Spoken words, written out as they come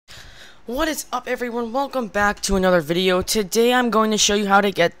What is up, everyone? Welcome back to another video. Today I'm going to show you how to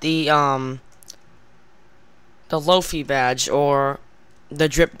get the LOFI badge, or the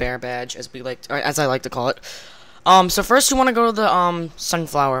drip bear badge, as I like to call it. So first you want to go to the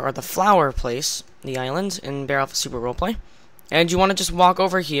sunflower, or the flower place, the island in Bear Alpha Super Roleplay, and you want to just walk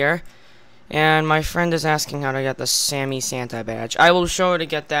over here. And my friend is asking how to get the Sammy Santa badge. I will show her to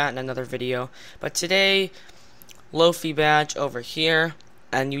get that in another video. But today, LOFI badge over here.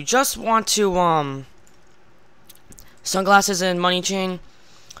 And you just want to, sunglasses and money chain.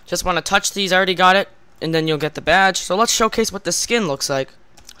 Just want to touch these. I already got it. And then you'll get the badge. So let's showcase what the skin looks like.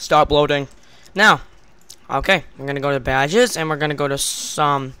 Stop loading. Now, okay, we're going to go to badges. And we're going to go to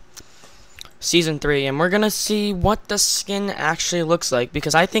Season 3, and we're gonna see what the skin actually looks like,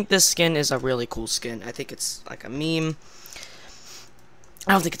 because I think this skin is a really cool skin. I think it's like a meme.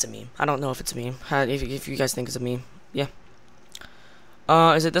 I don't think it's a meme. I don't know if it's a meme. If you guys think it's a meme. Yeah.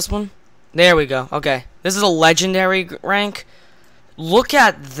 Is it this one? There we go. Okay. This is a legendary rank. Look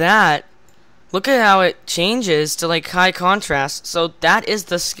at that. Look at how it changes to like high contrast. So that is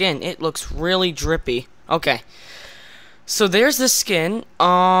the skin. It looks really drippy. Okay. So there's the skin.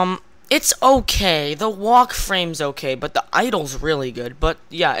 It's okay. The walk frame's okay, but the idol's really good. But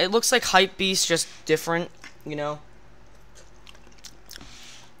yeah, it looks like Hypebeast, just different, you know.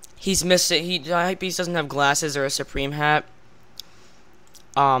 He's missing. Hypebeast doesn't have glasses or a Supreme hat.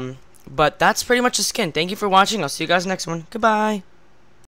 But that's pretty much the skin. Thank you for watching. I'll see you guys next one. Goodbye.